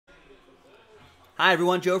Hi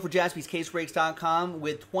everyone, Joe for JaspysCaseBreaks.com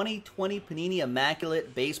with 2020 Panini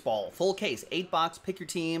Immaculate Baseball. Full case, 8-box, pick your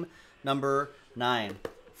team, number 9.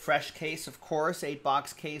 Fresh case, of course,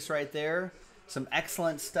 8-box case right there. Some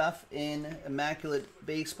excellent stuff in Immaculate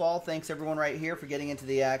Baseball. Thanks everyone right here for getting into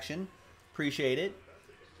the action. Appreciate it.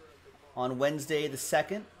 On Wednesday the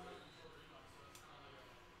 2nd.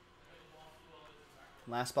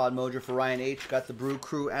 Last spot mojo for Ryan H. Got the Brew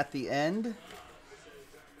Crew at the end.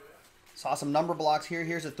 Saw some number blocks here.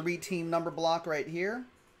 Here's a 3-team number block right here.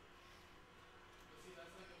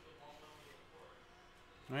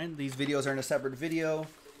 All right, these videos are in a separate video.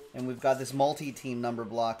 And we've got this multi-team number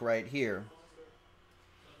block right here.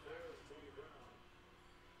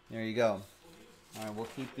 There you go. All right, we'll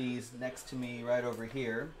keep these next to me right over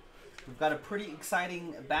here. We've got a pretty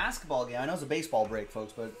exciting basketball game. I know it's a baseball break,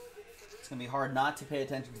 folks, but it's going to be hard not to pay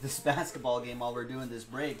attention to this basketball game while we're doing this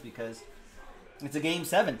break because it's a Game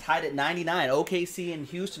 7, tied at 99. OKC and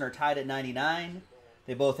Houston are tied at 99.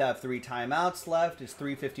 They both have 3 timeouts left. There's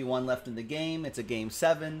 3:51 left in the game. It's a Game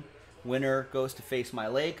 7. Winner goes to face my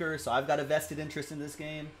Lakers. So I've got a vested interest in this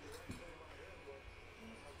game.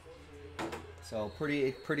 So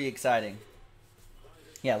pretty exciting.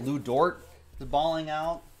 Yeah, Lou Dort is balling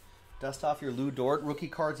out. Dust off your Lou Dort rookie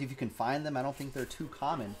cards if you can find them. I don't think they're too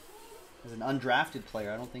common. As an undrafted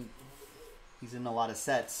player, I don't think he's in a lot of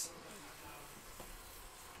sets.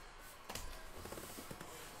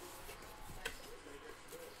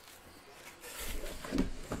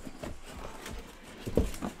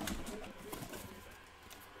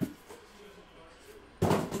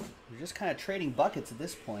 Just kind of trading buckets at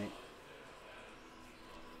this point.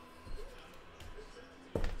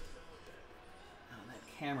 Oh, that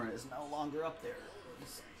camera is no longer up there.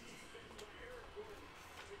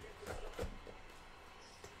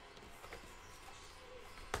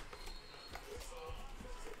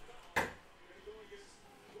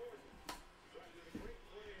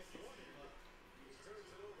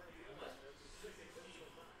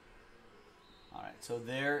 All right, so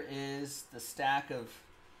there is the stack of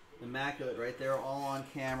Immaculate right there, all on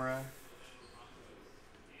camera.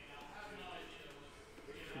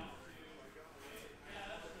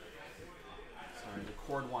 Sorry, the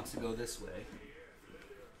cord wants to go this way.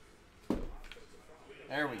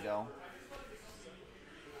 There we go.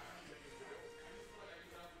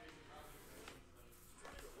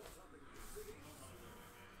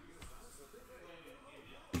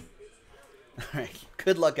 All right,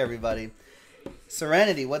 good luck everybody.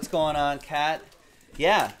 Serenity, what's going on, Kat?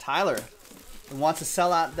 Yeah, Tyler wants to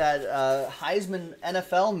sell out that Heisman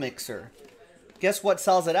NFL mixer. Guess what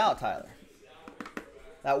sells it out, Tyler?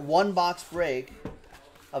 That 1-box break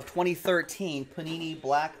of 2013 Panini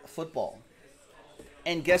Black Football.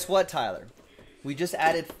 And guess what, Tyler? We just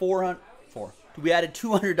added We added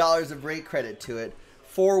 $200 of break credit to it.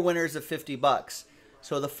 4 winners of $50.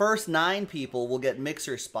 So the first 9 people will get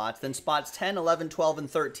mixer spots. Then spots 10, 11, 12, and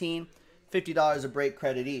 13, $50 of break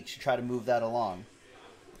credit each to try to move that along.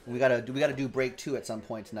 We gotta do break 2 at some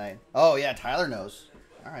point tonight. Oh yeah, Tyler knows.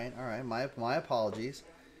 All right. My apologies.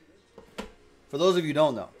 For those of you who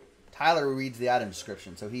don't know, Tyler reads the item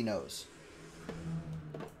description, so he knows.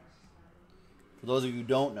 For those of you who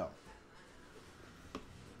don't know,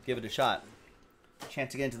 give it a shot.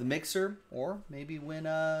 Chance to get into the mixer, or maybe win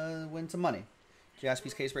some money.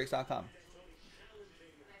 JaspysCaseBreaks.com.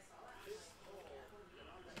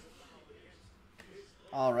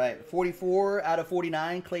 All right, 44 out of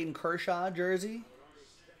 49, Clayton Kershaw jersey.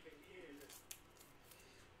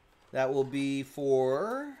 That will be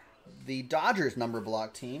for the Dodgers number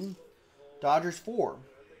block team. Dodgers 4.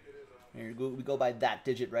 Here we go by that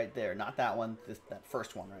digit right there, not that one, that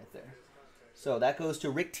first one right there. So that goes to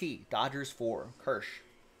Rick T, Dodgers 4, Kirsch.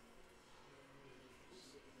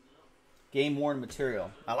 Game worn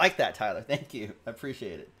material. I like that, Tyler. Thank you. I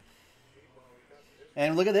appreciate it.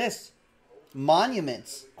 And look at this.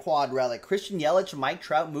 Monuments quad relic. Christian Yelich, Mike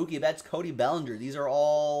Trout, Mookie Betts, Cody Bellinger. These are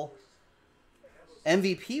all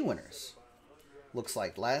MVP winners. Looks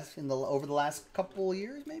like over the last couple of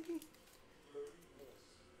years, maybe.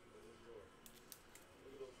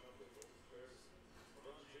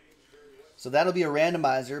 So that'll be a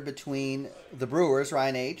randomizer between the Brewers,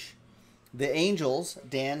 Ryan H., the Angels,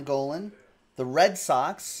 Dan Golan, the Red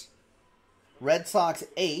Sox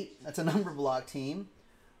 8. That's a number block team.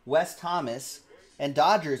 Wes Thomas, and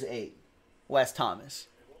Dodgers 8, Wes Thomas.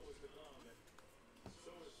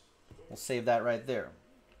 We'll save that right there.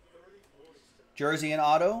 Jersey and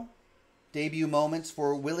auto, debut moments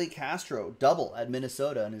for Willie Castro, double at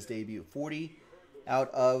Minnesota in his debut, 40 out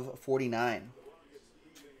of 49.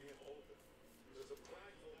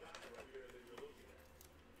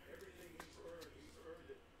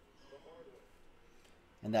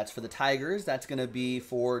 And that's for the Tigers. That's going to be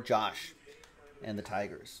for Josh and the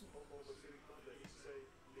Tigers.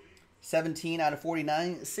 17 out of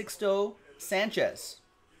 49, Sixto Sanchez.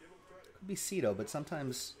 Could be Cito, but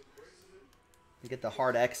sometimes you get the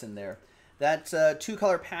hard X in there. That's a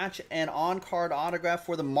 2-color patch and on-card autograph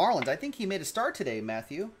for the Marlins. I think he made a start today,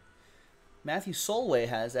 Matthew. Matthew Solway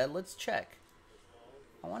has that. Let's check.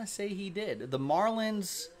 I want to say he did. The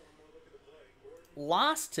Marlins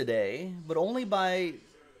lost today, but only by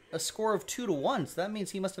a score of 2-1. So that means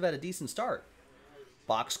he must have had a decent start.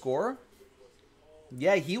 Box score.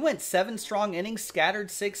 Yeah, he went 7 strong innings, scattered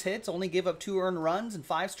 6 hits, only gave up 2 earned runs and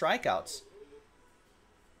 5 strikeouts.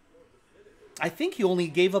 I think he only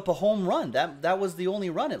gave up a home run. That was the only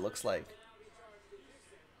run, it looks like.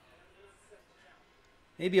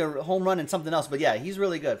 Maybe a home run and something else. But yeah, he's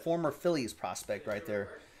really good. Former Phillies prospect right there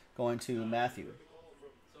going to Matthew.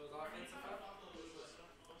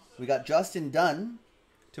 We got Justin Dunn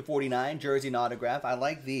to 49, jersey and autograph. I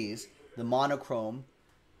like these. The monochrome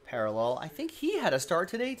parallel. I think he had a start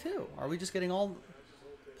today too. Are we just getting all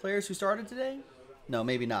players who started today? No,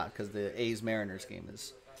 maybe not, because the A's-Mariners game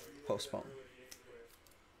is postponed.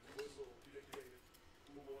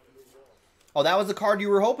 Oh, that was the card you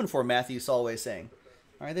were hoping for, Matthew Solway saying.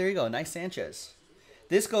 All right, there you go. Nice Sanchez.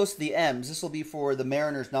 This goes to the M's. This will be for the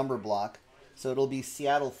Mariners number block. So it'll be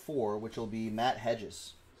Seattle 4, which will be Matt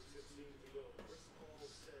Hedges.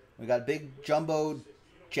 We got big jumbo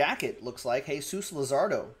jacket, looks like. Jesus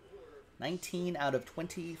Luzardo. 19 out of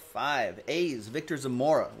 25. A's, Victor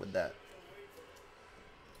Zamora with that.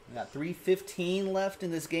 We got 3:15 left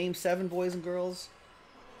in this Game 7, boys and girls.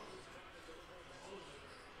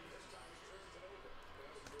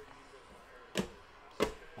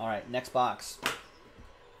 All right, next box.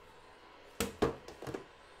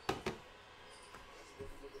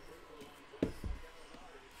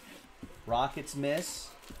 Rockets miss.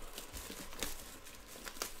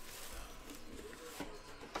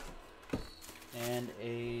 And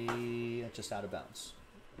a just out of bounds.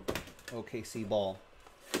 OKC ball.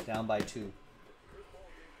 Down by 2.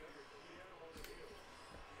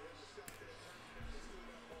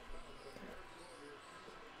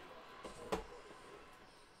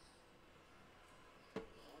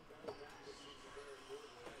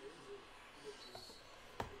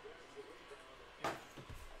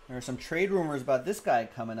 There are some trade rumors about this guy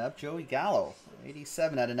coming up. Joey Gallo,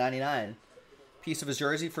 87 out of 99. Piece of his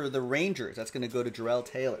jersey for the Rangers. That's going to go to Jarrell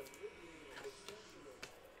Taylor.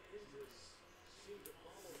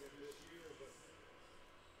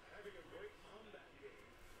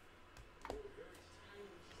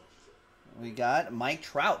 We got Mike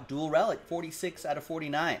Trout, dual relic, 46 out of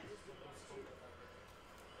 49.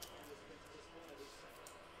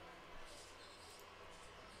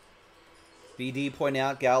 BD pointing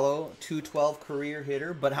out Gallo, 212 career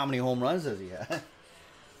hitter, but how many home runs does he have?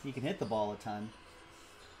 He can hit the ball a ton.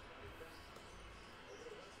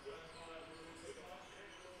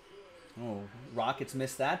 Oh, Rockets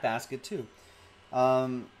missed that basket too.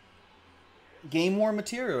 Game worn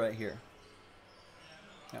material right here.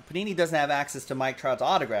 Now, Panini doesn't have access to Mike Trout's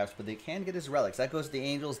autographs, but they can get his relics. That goes to the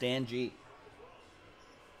Angels, Dan G.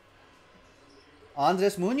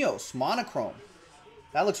 Andres Munoz, monochrome.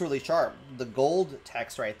 That looks really sharp. The gold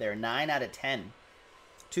text right there, 9 out of 10.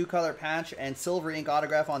 2-color patch and silver ink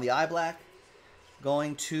autograph on the eye black.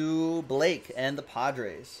 Going to Blake and the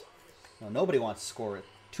Padres. Well, nobody wants to score it.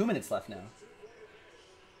 2 minutes left now.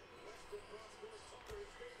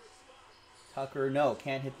 Tucker, no,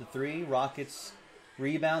 can't hit the 3. Rockets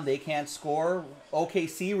rebound, they can't score.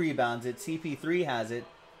 OKC rebounds it. CP3 has it.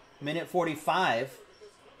 Minute 45.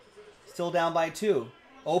 Still down by 2.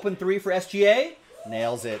 Open 3 for SGA.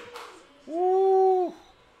 Nails it. Woo!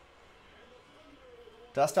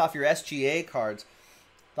 Dust off your SGA cards.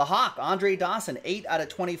 The Hawk, Andre Dawson, 8 out of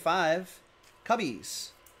 25. Cubbies.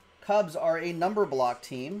 Cubs are a number block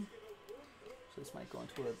team. So this might go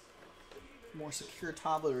into a more secure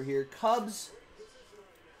tabulator here. Cubs,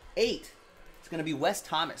 8. It's going to be Wes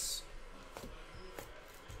Thomas.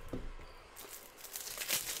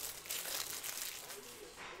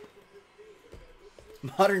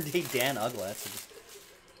 Modern day Dan Uggla. That's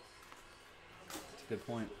a good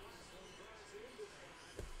point.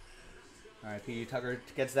 All right, P.J. Tucker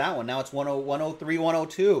gets that one. Now it's 103,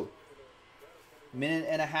 102. Minute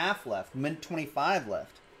and a half left. Minute 25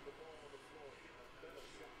 left.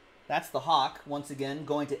 That's the Hawk. Once again,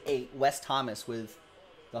 going to 8. Wes Thomas with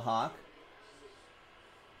the Hawk.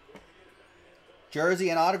 Jersey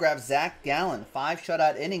and autograph, Zach Gallen. 5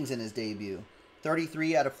 shutout innings in his debut.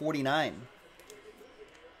 33 out of 49.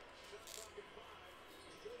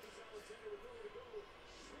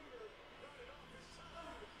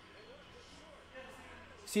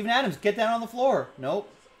 Steven Adams, get down on the floor. Nope.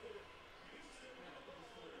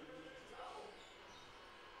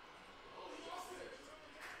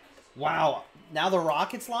 Wow. Now the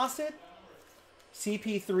Rockets lost it?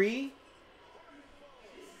 CP3.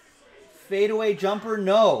 Fadeaway jumper,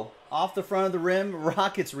 no. Off the front of the rim,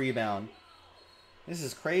 Rockets rebound. This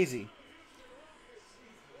is crazy.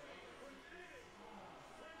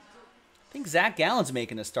 I think Zach Gallen's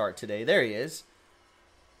making a start today. There he is.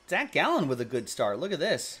 Zach Gallen with a good start. Look at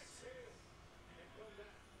this.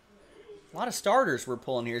 A lot of starters we're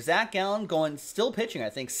pulling here. Zach Gallen going, still pitching, I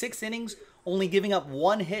think. 6 innings, only giving up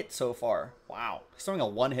 1 hit so far. Wow. He's throwing a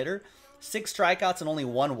 1-hitter. 6 strikeouts and only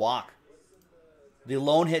 1 walk. The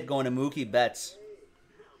lone hit going to Mookie Betts.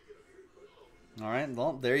 All right,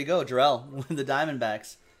 well, there you go. Jarrell with the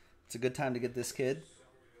Diamondbacks. It's a good time to get this kid.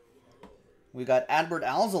 We got Adbert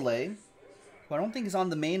Alzolay, who I don't think is on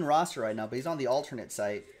the main roster right now, but he's on the alternate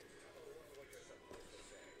site.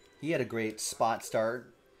 He had a great spot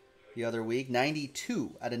start the other week.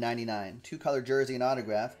 92 out of 99. 2-color jersey and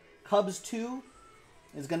autograph. Cubs 2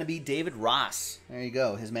 is going to be David Ross. There you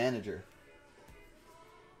go, his manager.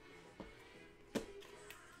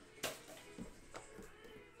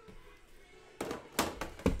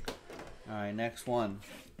 All right, next one.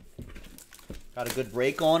 Got a good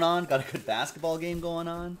break going on. Got a good basketball game going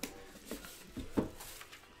on.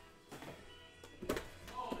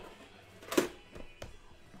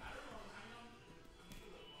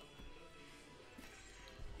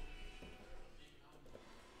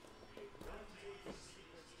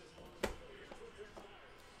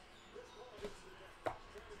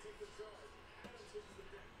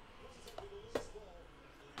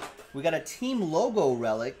 We got a team logo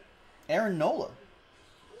relic, Aaron Nola.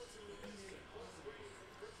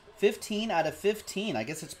 15 out of 15. I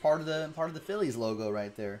guess it's part of the Phillies logo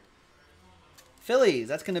right there. Phillies,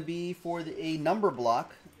 that's going to be for a number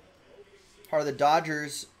block. Part of the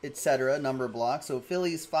Dodgers, etc. number block. So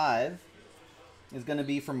Phillies 5 is going to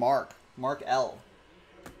be for Mark L.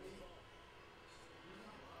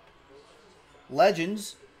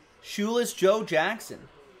 Legends, Shoeless Joe Jackson.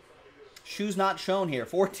 Shoes not shown here.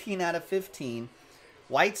 14 out of 15.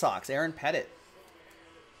 White Sox, Aaron Pettit.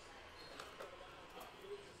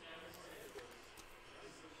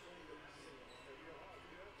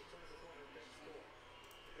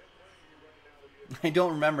 I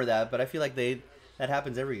don't remember that, but I feel like that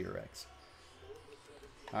happens every year, Rex.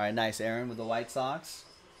 All right, nice, Aaron, with the White Sox.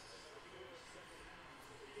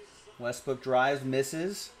 Westbrook drives,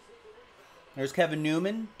 misses. There's Kevin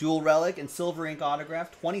Newman, dual relic and silver ink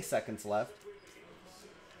autograph. 20 seconds left.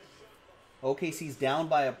 OKC's down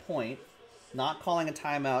by a point. Not calling a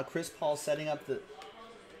timeout. Chris Paul setting up the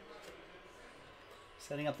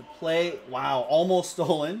play. Wow, almost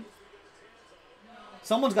stolen.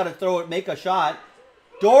 Someone's got to throw it, make a shot.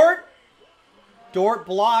 Dort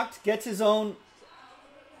blocked, gets his own.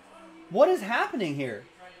 What is happening here?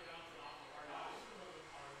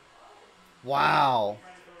 Wow.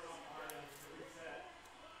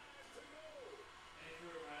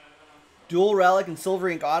 Dual relic and silver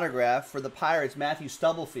ink autograph for the Pirates, Matthew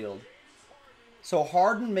Stubblefield. So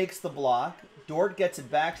Harden makes the block. Dort gets it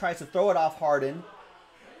back, tries to throw it off Harden.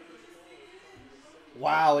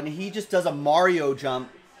 Wow, and he just does a Mario jump.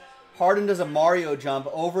 Harden does a Mario jump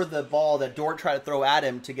over the ball that Dort tried to throw at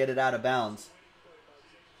him to get it out of bounds.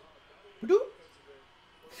 You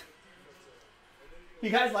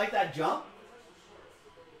guys like that jump?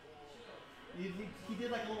 He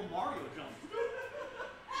did like a little Mario jump.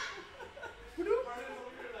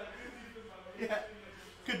 Yeah.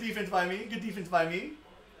 Good defense by me. Good defense by me.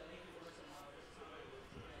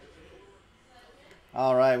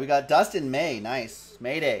 All right, we got Dustin May. Nice.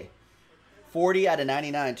 Mayday. 40 out of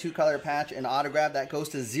 99. 2-color patch and autograph. That goes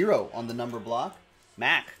to 0 on the number block.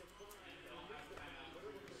 Mac.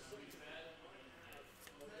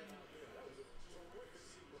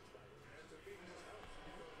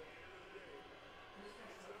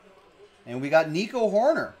 And we got Nico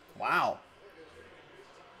Horner. Wow.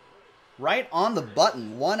 Right on the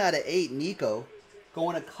button. 1 out of 8, Nico.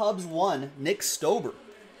 Going to Cubs 1, Nick Stober.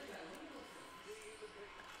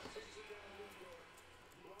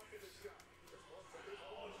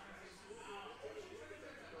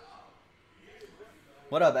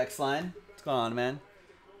 What up, X-Line? What's going on, man?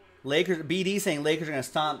 Lakers, BD saying Lakers are going to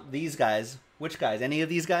stomp these guys. Which guys? Any of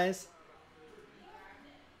these guys?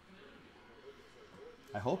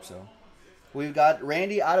 I hope so. We've got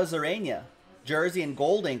Randy Arozarena. Jersey and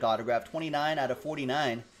gold ink autograph. 29 out of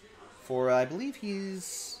 49. For, I believe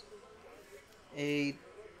he's a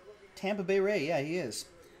Tampa Bay Ray. Yeah, he is.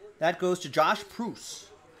 That goes to Josh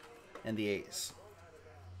Pruce and the A's.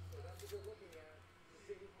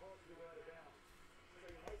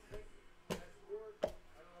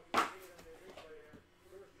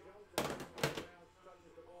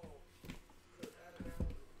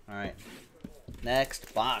 All right.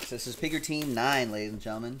 Next box. This is Figure Team 9, ladies and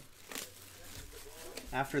gentlemen.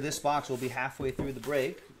 After this box, we'll be halfway through the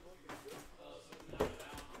break.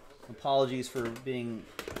 Apologies for being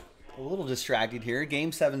a little distracted here.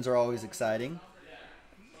 Game 7s are always exciting.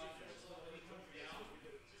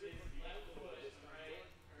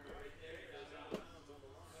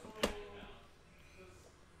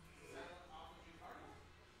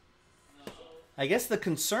 I guess the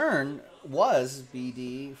concern was,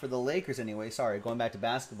 BD, for the Lakers anyway, sorry, going back to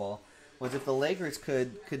basketball, was if the Lakers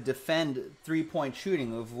could defend three-point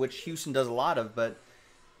shooting, of which Houston does a lot of, but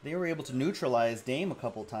they were able to neutralize Dame a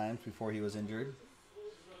couple times before he was injured.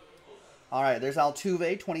 All right, there's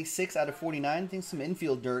Altuve, 26 out of 49. I think some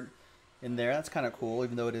infield dirt in there. That's kind of cool,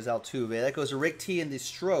 even though it is Altuve. That goes to Rick T and the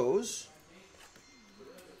Stros.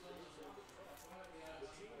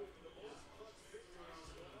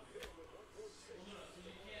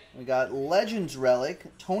 We got Legends Relic,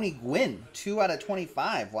 Tony Gwynn, 2 out of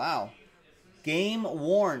 25. Wow. Game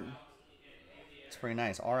worn. It's pretty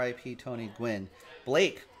nice. R.I.P. Tony Gwynn.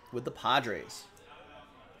 Blake with the Padres.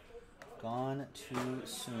 Gone too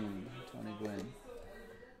soon, Tony Gwynn.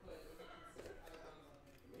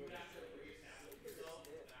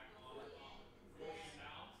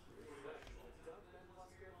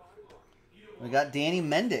 We got Danny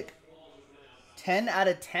Mendick. 10 out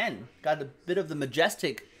of 10. Got a bit of the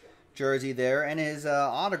majestic jersey there, and his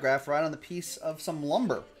autograph right on the piece of some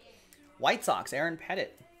lumber. White Sox, Aaron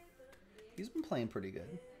Pettit. He's been playing pretty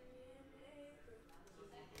good.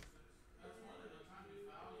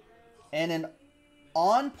 And an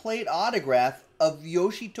on-plate autograph of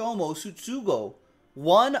Yoshitomo Tsutsugo.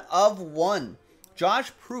 1 of 1.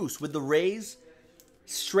 Josh Pruce with the Rays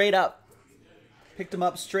straight up. Picked him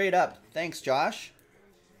up straight up. Thanks, Josh.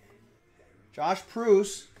 Josh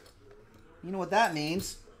Pruce. You know what that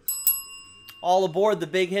means. All aboard the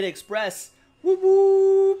Big Hit Express. Whoop,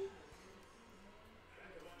 whoop.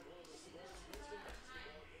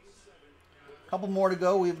 Couple more to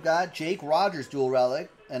go. We've got Jake Rogers dual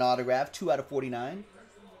relic, an autograph, 2 out of 49.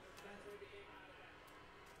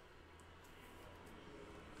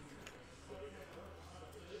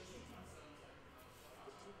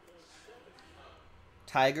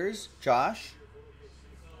 Tigers, Josh.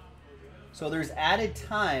 So there's added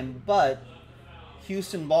time, but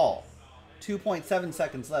Houston ball. 2.7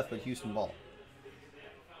 seconds left, but Houston ball.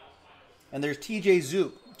 And there's TJ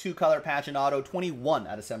Zook, 2-color patch and auto, 21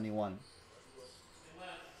 out of 71.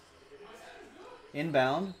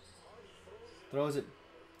 Inbound. Throws it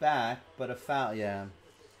back, but a foul. Yeah.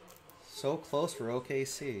 So close for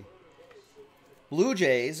OKC. Blue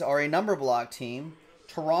Jays are a number block team.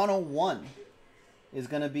 Toronto 1 is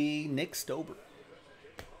going to be Nick Stober.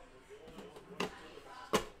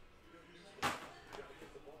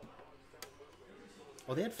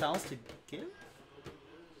 Oh, they had fouls to give?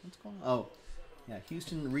 What's going on? Oh, yeah,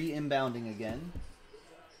 Houston re-inbounding again.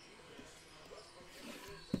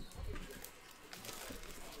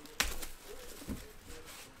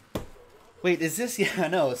 Wait, is this... Yeah, I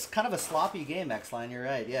know. It's kind of a sloppy game, X-Line. You're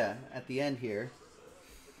right. Yeah, at the end here.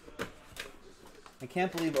 I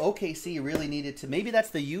can't believe OKC really needed to... Maybe that's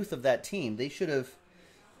the youth of that team. They should have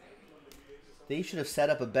set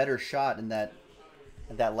up a better shot in that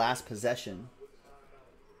last possession.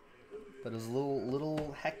 But it was a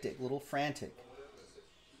little hectic, a little frantic.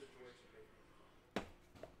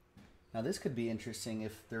 Now this could be interesting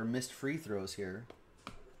if there are missed free throws here.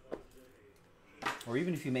 Or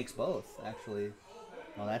even if he makes both, actually.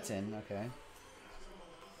 Oh, that's in. Okay.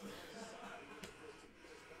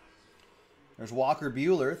 There's Walker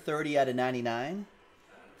Buehler, 30 out of 99.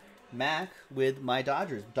 Mac with my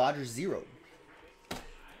Dodgers. Dodgers 0.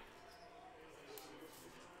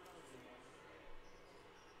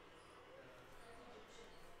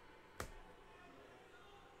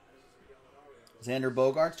 Xander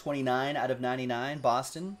Bogaerts, 29 out of 99.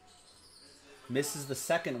 Boston. Misses the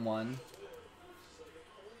second one.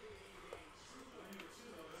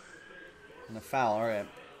 And a foul. All right.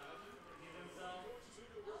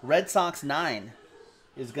 Red Sox 9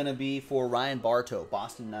 is going to be for Ryan Bartow.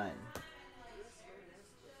 Boston 9.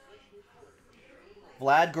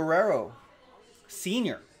 Vlad Guerrero,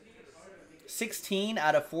 senior. 16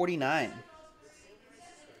 out of 49.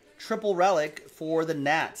 Triple relic for the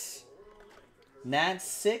Nats. Nats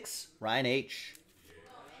 6, Ryan H.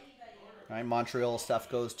 All right, Montreal stuff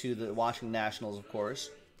goes to the Washington Nationals, of course.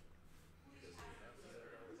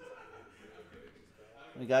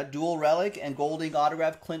 We got dual relic and gold ink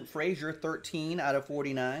autograph Clint Frazier, 13 out of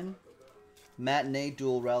 49. Matinee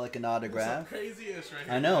dual relic and autograph. That's some crazy-ish right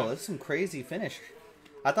here. I know, that's some crazy finish.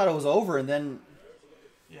 I thought it was over, and then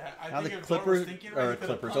Yeah, I Now think the if Clippers was thinking, right,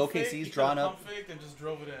 Clippers, pump fake, OKC's he drawn could've up. pump faked and just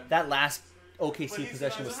drove it in. That last But OKC he's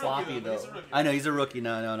possession a was rookie, sloppy though. He's though. a rookie. I know he's a rookie.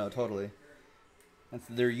 No, totally. That's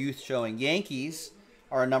their youth showing. Yankees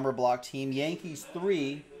are a number block team. Yankees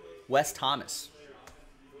 3, Wes Thomas.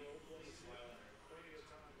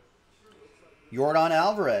 Yordan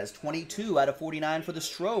Alvarez, 22 out of 49 for the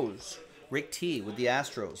Stros. Rick T with the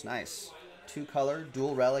Astros. Nice. 2-color,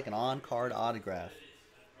 dual relic, and on-card autograph.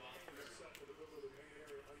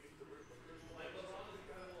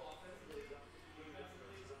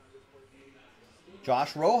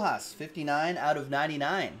 Josh Rojas, 59 out of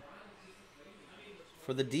 99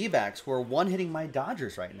 for the D-backs, who are one-hitting my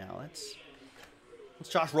Dodgers right now. What's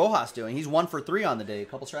Josh Rojas doing? He's 1 for 3 on the day, a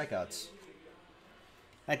couple strikeouts.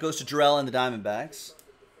 That goes to Jarrell and the Diamondbacks.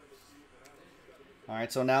 All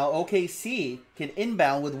right, so now OKC can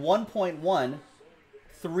inbound with 1.1.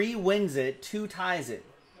 3 wins it, 2 ties it.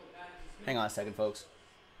 Hang on a second, folks.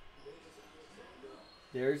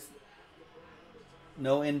 There's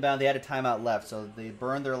no inbound. They had a timeout left, so they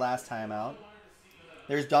burned their last timeout.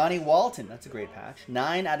 There's Donnie Walton. That's a great patch.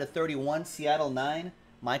 9 out of 31. Seattle 9.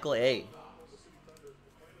 Michael A.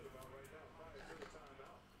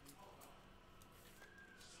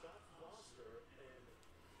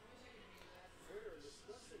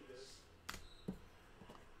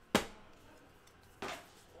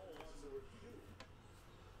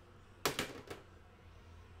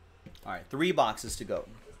 All right, 3 boxes to go.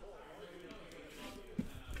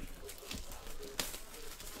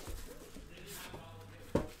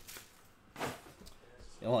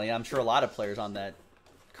 Well, yeah, I'm sure a lot of players on that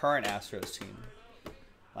current Astros team,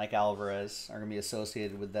 like Alvarez, are going to be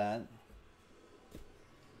associated with that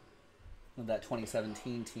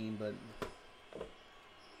 2017 team, but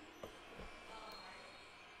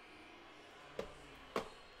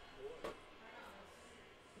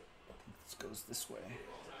this goes this way.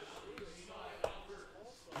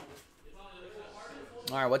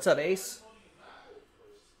 All right, what's up, Ace?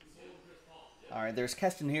 All right, there's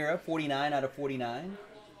Keston Hira, 49 out of 49.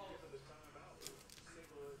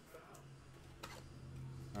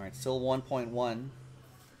 All right, still 1.1.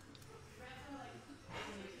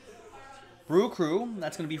 Brew Crew,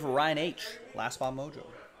 that's going to be for Ryan H. Last Spot Mojo.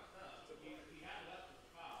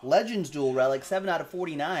 Legends Dual Relic, 7 out of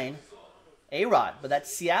 49. A-Rod, but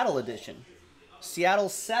that's Seattle edition. Seattle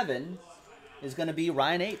 7 is going to be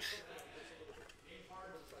Ryan H.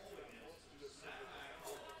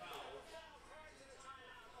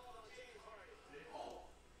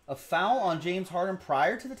 A foul on James Harden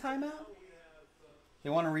prior to the timeout? They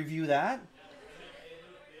want to review that?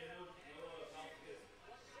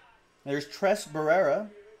 There's Tres Barrera,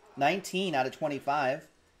 19 out of 25.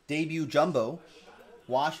 Debut Jumbo.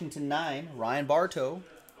 Washington 9, Ryan Bartow.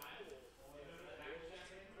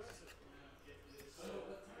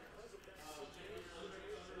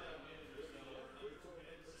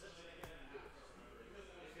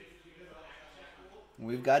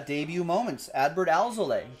 We've got debut moments. Adbert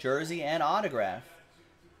Alzolay, jersey and autograph.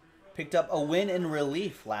 Picked up a win in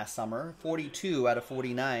relief last summer, 42 out of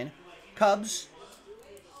 49. Cubs,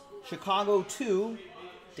 Chicago 2,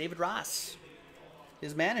 David Ross,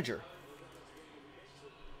 his manager.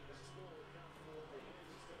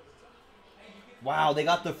 Wow, they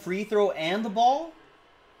got the free throw and the ball?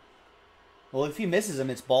 Well, if he misses him,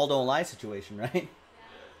 it's ball don't lie situation, right?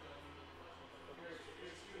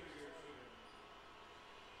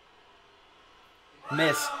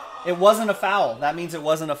 Miss. It wasn't a foul. That means it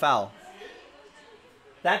wasn't a foul.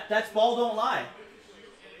 That's ball don't lie.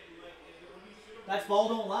 That's ball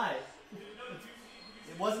don't lie.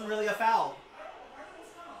 It wasn't really a foul.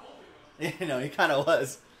 You know, he kind of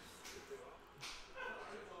was.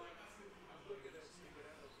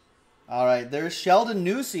 All right, there's Sheldon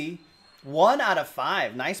Newsy, 1 out of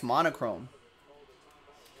 5. Nice monochrome.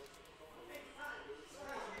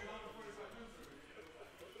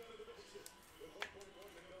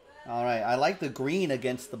 All right, I like the green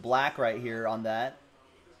against the black right here on that.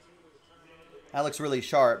 That looks really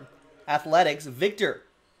sharp. Athletics, Victor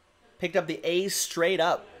picked up the A's straight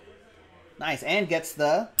up. Nice, and gets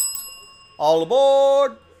the all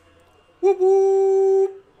aboard. Whoop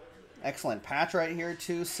whoop. Excellent patch right here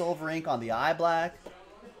too. Silver ink on the eye black.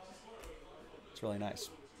 It's really nice.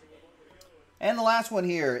 And the last one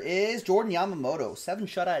here is Jordan Yamamoto. 7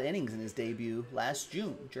 shutout innings in his debut last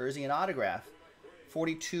June. Jersey and autograph.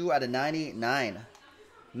 42 out of 99.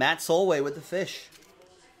 Matt Solway with the fish.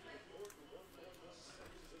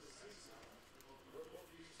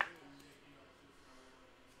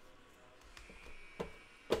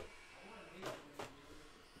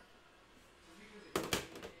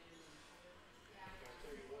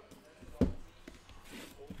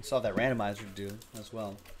 Saw that randomizer do as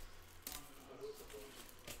well.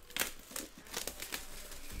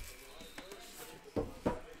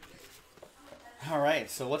 All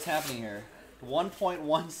right, so what's happening here?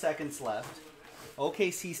 1.1 seconds left.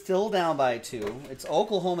 OKC still down by 2. It's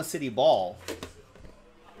Oklahoma City ball.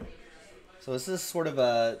 So this is sort of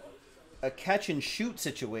a catch and shoot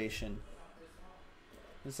situation.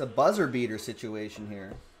 This is a buzzer beater situation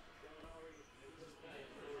here.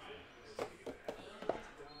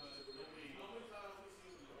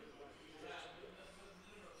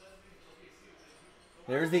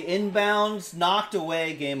 There's the inbounds, knocked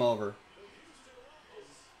away, game over.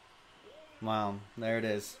 Wow, there it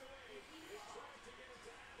is.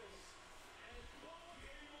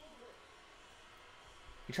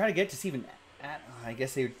 You try to get to see even at, I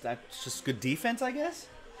guess that's just good defense, I guess.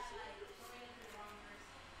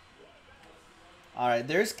 All right,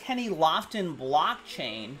 there's Kenny Lofton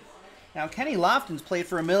blockchain. Now, Kenny Lofton's played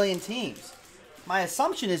for a million teams. My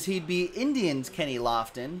assumption is he'd be Indians Kenny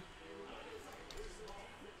Lofton.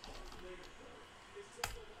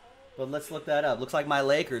 But let's look that up. Looks like my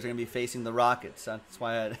Lakers are going to be facing the Rockets. That's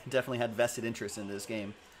why I definitely had vested interest in this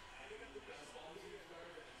game.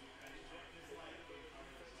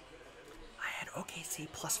 I had OKC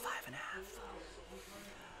plus 5.5.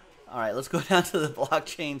 All right, let's go down to the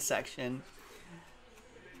blockchain section.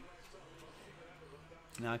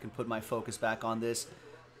 Now I can put my focus back on this.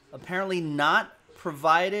 Apparently not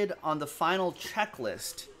provided on the final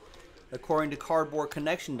checklist, according to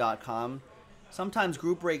cardboardconnection.com. Sometimes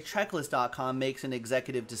groupbreakchecklist.com makes an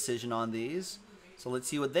executive decision on these. So let's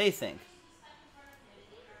see what they think.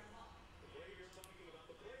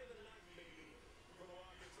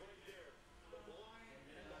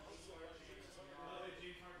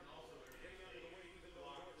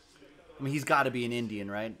 I mean, he's got to be an Indian,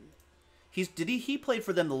 right? He played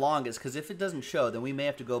for them the longest, because if it doesn't show, then we may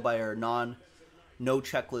have to go by our no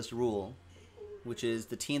checklist rule, which is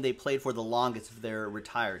the team they played for the longest if they're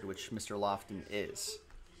retired, which Mr. Lofton is.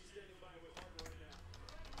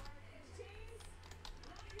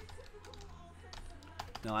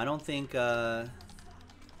 No, I don't think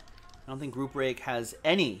Group Break has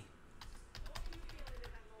any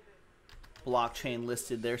blockchain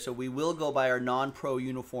listed there, so we will go by our non-pro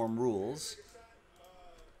uniform rules.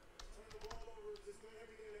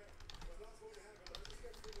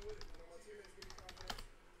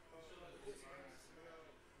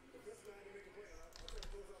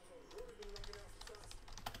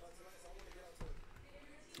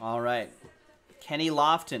 All right. Kenny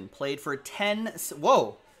Lofton played for 10...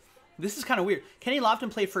 Whoa! This is kind of weird. Kenny Lofton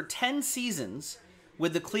played for 10 seasons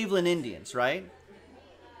with the Cleveland Indians, right?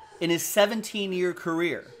 In his 17-year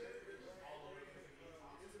career.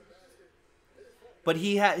 But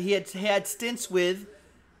he had stints with,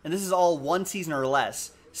 and this is all one season or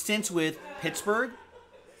less, stints with Pittsburgh,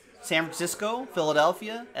 San Francisco,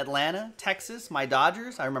 Philadelphia, Atlanta, Texas, my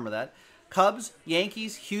Dodgers, I remember that, Cubs,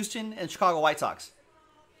 Yankees, Houston, and Chicago White Sox.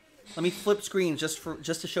 Let me flip screens just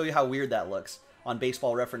to show you how weird that looks on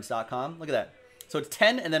baseballreference.com. Look at that. So it's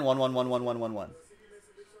 10 and then 1 1 1 1 1 1 1.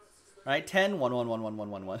 Right? 10 1 1 1 1 1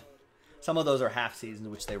 1 1. Some of those are half seasons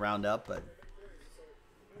which they round up, but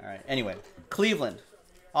all right. Anyway, Cleveland.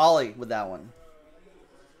 Ollie with that one.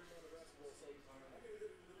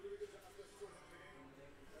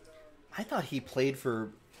 I thought he played for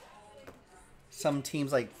some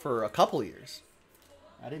teams like for a couple years.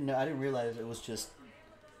 I didn't realize it was just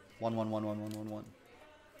 1 1 1 1 1 1 1.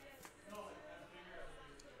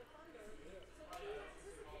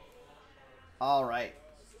 All right.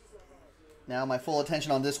 Now my full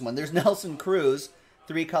attention on this one. There's Nelson Cruz,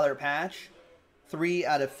 3-color patch, 3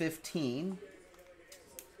 out of 15.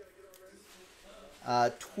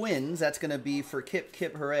 Twins. That's going to be for Kip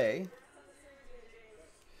Kip Hooray.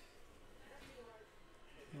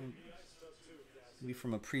 Maybe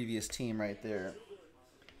from a previous team right there.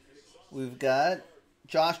 We've got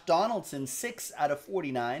Josh Donaldson, 6 out of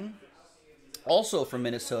 49. Also from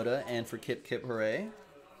Minnesota and for Kip Kip Hooray.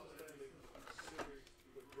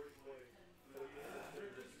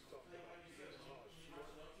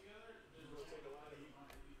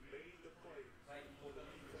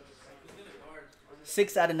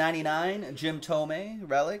 Six out of 99, Jim Tomei,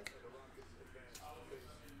 relic.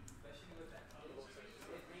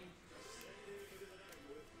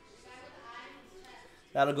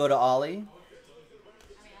 That'll go to Ollie.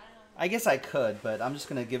 I guess I could, but I'm just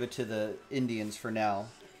going to give it to the Indians for now.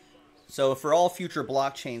 So for all future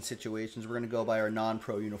blockchain situations, we're going to go by our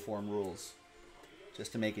non-pro uniform rules.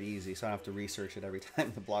 Just to make it easy, so I don't have to research it every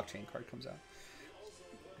time the blockchain card comes out.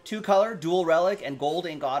 2-color, dual relic, and gold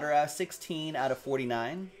ink autograph, 16 out of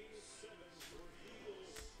 49.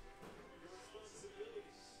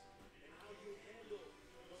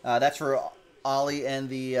 That's for Ollie and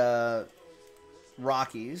the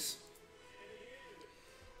Rockies.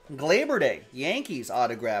 Glaber Day, Yankees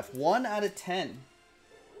autograph, 1/10.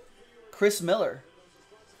 Chris Miller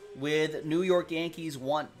with New York Yankees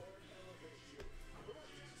 1.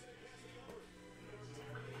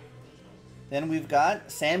 Then we've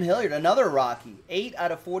got Sam Hilliard, another Rocky,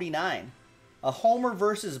 8/49. A homer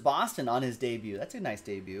versus Boston on his debut. That's a nice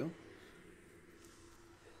debut.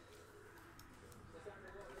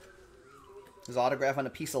 His autograph on a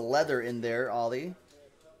piece of leather in there, Ollie.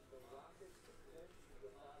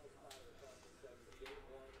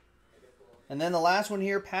 And then the last one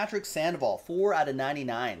here, Patrick Sandoval,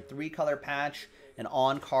 4/99. 3-color patch, an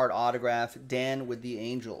on-card autograph. Dan with the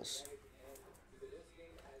Angels.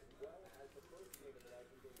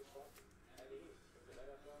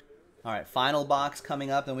 All right, final box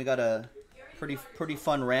coming up. Then we got a pretty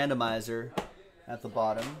fun randomizer at the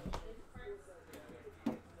bottom.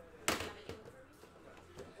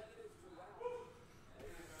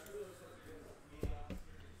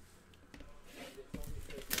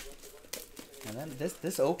 And then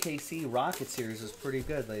this OKC Rocket series is pretty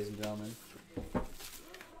good, ladies and gentlemen.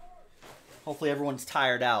 Hopefully everyone's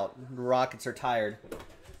tired out. The Rockets are tired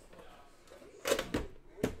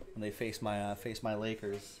when they face my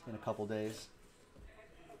Lakers in a couple days.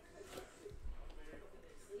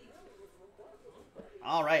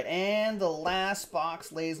 All right, and the last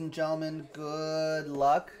box, ladies and gentlemen. Good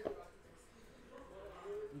luck.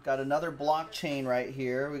 We've got another blockchain right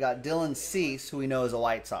here. We got Dylan Cease, who we know is a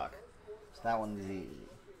White Sox. So that one's easy.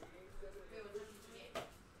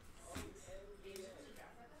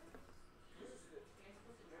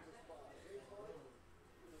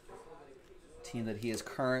 Team that he is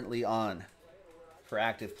currently on for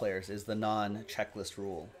active players is the non-checklist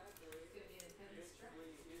rule.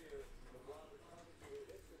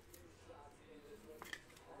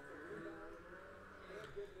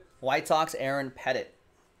 White Sox, Aaron Pettit.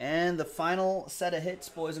 And the final set of hits,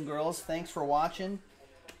 boys and girls. Thanks for watching.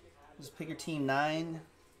 Just pick your team 9.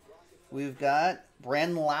 We've got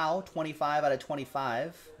Brandon Lau,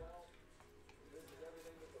 25/25.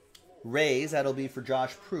 Rays, that'll be for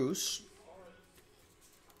Josh Proust.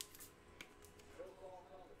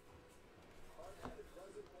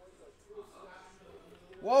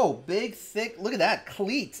 Whoa, big, thick, look at that.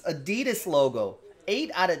 Cleats, Adidas logo.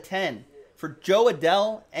 8/10 for Joe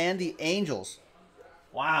Adell and the Angels.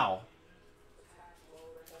 Wow.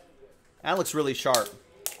 That looks really sharp.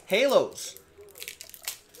 Halos.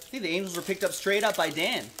 I think the Angels were picked up straight up by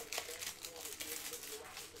Dan.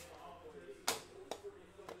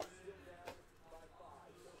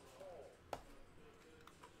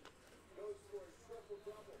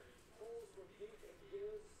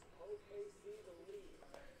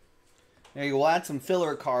 There you go. We'll add some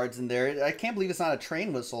filler cards in there. I can't believe it's not a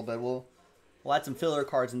train whistle, but we'll add some filler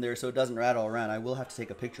cards in there so it doesn't rattle around. I will have to take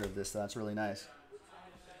a picture of this, so that's really nice.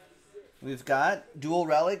 We've got dual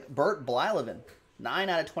relic Bert Blyleven,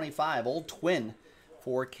 9/25, old twin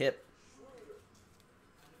for Kip.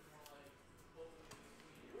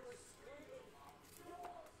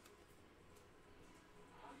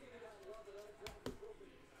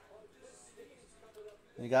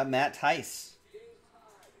 We got Matt Tice.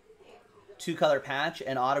 2-color patch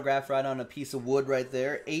and autograph right on a piece of wood right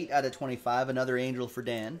there. 8/25, another Angel for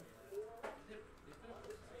Dan.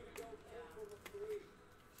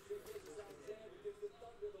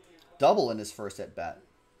 Double in his first at bat.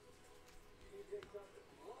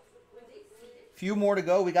 Few more to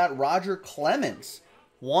go. We got Roger Clemens.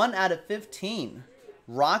 1/15.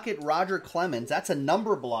 Rocket Roger Clemens. That's a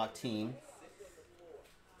number block team.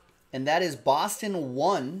 And that is Boston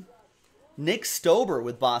 1. Nick Stober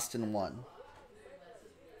with Boston 1.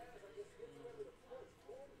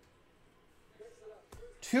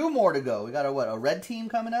 Two more to go. We got a red team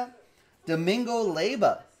coming up? Domingo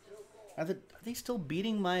Leyba. Are they still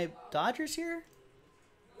beating my Dodgers here?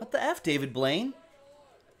 What the F, David Blaine?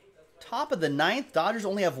 Top of the 9th. Dodgers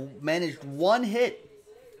only have managed 1 hit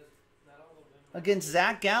against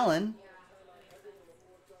Zach Gallen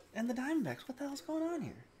and the Diamondbacks. What the hell's going on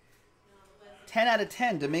here?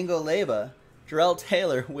 10/10, Domingo Leyba. Jarrell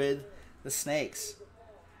Taylor with the Snakes.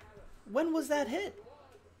 When was that hit?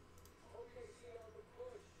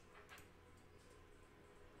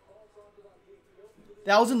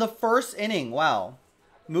 That was in the first inning. Wow.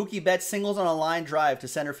 Mookie Betts singles on a line drive to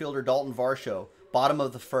center fielder Dalton Varsho. Bottom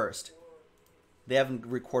of the first. They haven't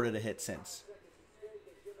recorded a hit since.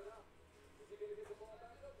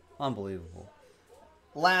 Unbelievable.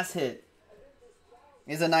 Last hit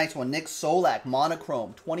is a nice one. Nick Solak,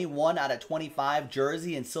 monochrome. 21/25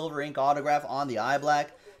 jersey and silver ink autograph on the eye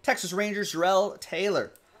black. Texas Rangers, Jarrell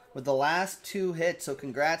Taylor. with the last 2 hits. So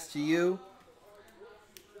congrats to you.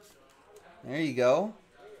 There you go.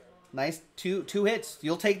 Nice two hits.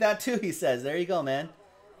 You'll take that too, he says. There you go, man.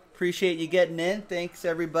 Appreciate you getting in. Thanks,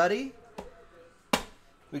 everybody.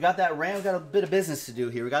 We got a bit of business to do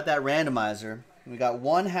here. We got that randomizer. We got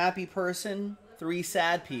 1 happy person, 3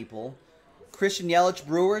 sad people. Christian Yelich,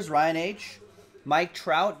 Brewers, Ryan H. Mike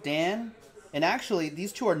Trout, Dan. And actually,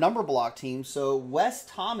 these 2 are number block teams. So Wes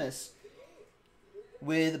Thomas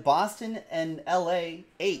with Boston and LA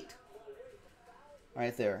 8.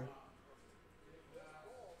 Right there.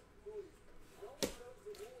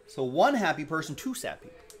 So 1 happy person, 2 sad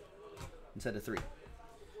people instead of 3.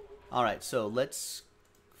 All right, so let's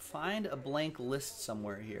find a blank list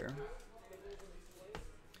somewhere here.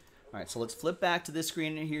 All right, so let's flip back to this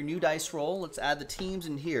screen in here. New dice roll. Let's add the teams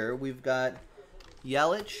in here. We've got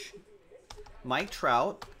Yelich, Mike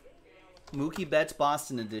Trout, Mookie Betts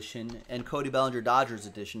Boston edition, and Cody Bellinger Dodgers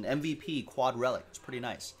edition. MVP quad relic. It's pretty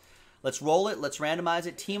nice. Let's roll it. Let's randomize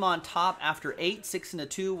it. Team on top after 8, 6 and a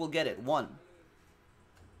 2. We'll get it. 1,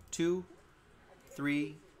 2,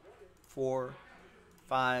 3, 4,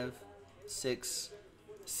 5, 6,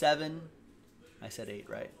 7. I said 8,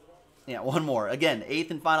 right? Yeah, 1 more. Again,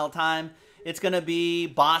 8th and final time. It's going to be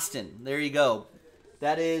Boston. There you go.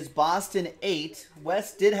 That is Boston 8.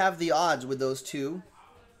 Wes did have the odds with those 2.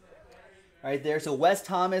 Right there. So Wes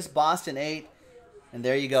Thomas, Boston 8. And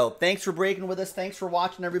there you go. Thanks for breaking with us. Thanks for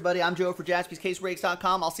watching, everybody. I'm Joe for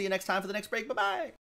JaspysCaseBreaks.com. I'll see you next time for the next break. Bye-bye.